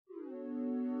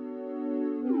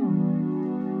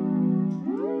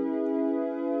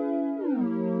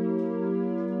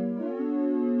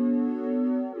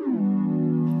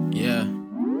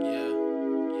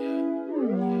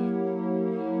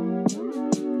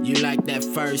You like that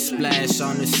first splash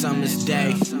on a summer's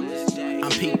day. I'm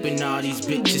peeping all these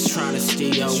bitches tryna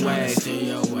steal your way.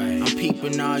 I'm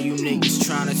peeping all you niggas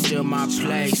tryna steal my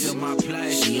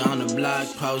place. She on the block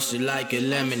posted like a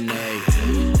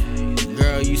lemonade.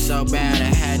 Girl, you so bad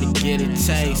I had to get a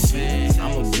taste.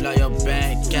 I'ma blow your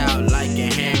back out like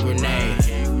a hand grenade.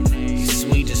 You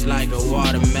sweet just like a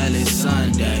watermelon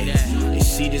sundae. You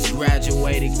see this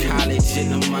graduated college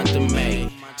in the month of May.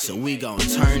 So we gon'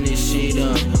 turn this shit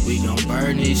up, we gon'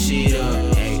 burn this shit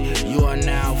up. Hey, you are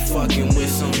now fucking with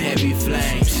some heavy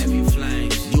flames.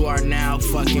 You are now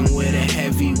fucking with a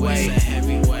heavyweight.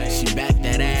 She back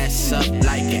that ass up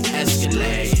like an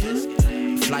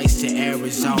Escalade. Flights to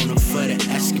Arizona for the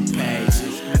escapades.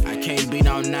 I can't be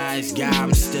no nice guy,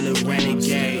 I'm still a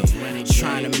renegade.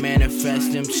 Trying to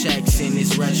manifest them checks in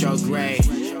this retrograde.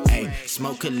 Ay,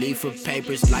 smoke Khalifa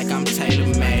papers like I'm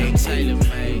tailor-made.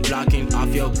 Blocking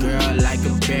off your girl like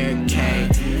a barricade.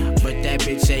 But that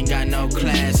bitch ain't got no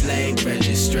class leg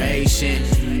registration.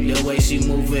 The way she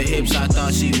move her hips, I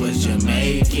thought she was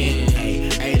Jamaican. Ay,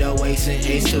 808s and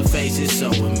ace to face is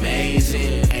so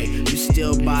amazing. Ay, you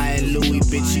still buying Louis,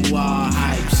 bitch, you all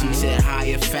hype. She said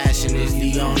higher fashion is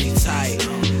the only type.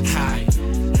 Hi.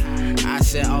 I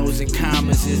said O's and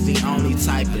commas is the only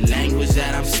type of language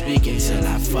that I'm speaking till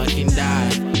I fucking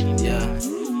die. Yeah.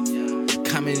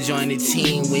 Come and join the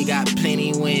team, we got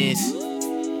plenty wins.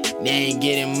 They ain't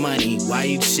getting money, why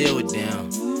you chill with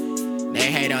them?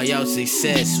 They hate on your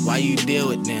success, why you deal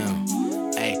with them?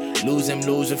 Ay, lose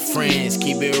your friends,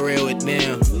 keep it real with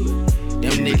them.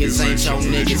 Them niggas ain't your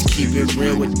niggas, keep it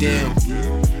real with them.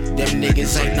 Them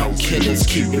niggas ain't no killers,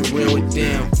 keep it real with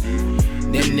them.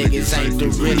 Them niggas ain't the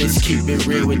realest, keep it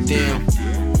real with them.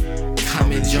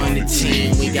 Come and join the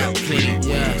team, we got plenty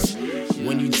wins.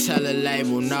 When you tell a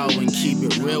label no and keep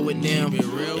it real with them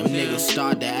niggas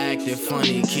start to acting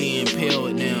funny, Key and Peele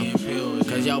with them.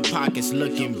 Cause your pockets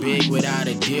looking big without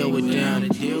a deal with them.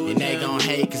 And they gon'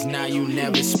 hate cause now you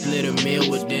never split a meal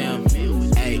with them.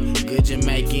 Hey, good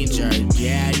Jamaican jerk,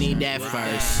 yeah I need that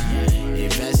first.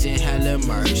 Invest in hella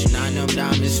merch, none them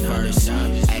diamonds first.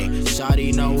 Hey,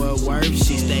 shawty know her worth,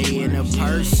 she stay in her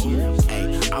purse.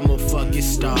 Hey, I'm a fucking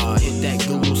star, hit that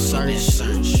Google search.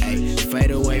 Hey,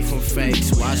 fade away from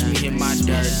fakes, watch me hit my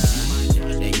dirt.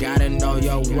 They gotta know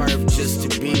your worth just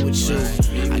to be with you.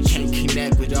 I can't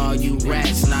connect with all you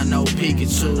rats, not no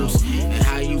Pikachus. And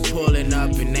how you pulling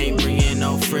up and ain't bringing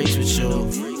no freaks with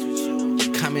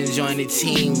you. Come and join the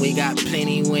team, we got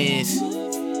plenty wins.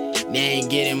 They ain't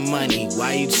getting money,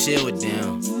 why you chill with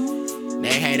them?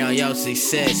 They hate on your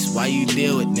success, why you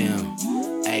deal with them?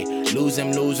 Ay, lose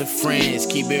your friends,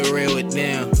 keep it real with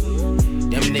them.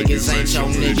 Them niggas ain't your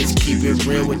niggas, keep it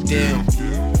real with them.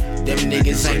 Them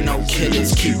niggas ain't no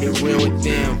killers, keep it real with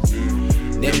them.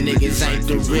 Them niggas ain't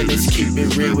the realest, keep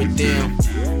it real with them.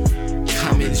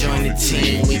 Come and join the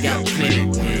team, we got plenty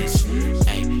wins.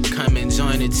 Ay, come and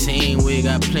join the team, we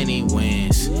got plenty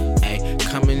wins. Ay,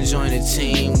 come and join the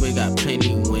team, we got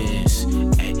plenty wins.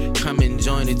 Ay, come and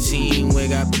join the team, we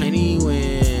got plenty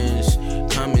wins.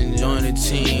 Come and join the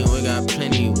team, we got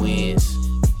plenty wins.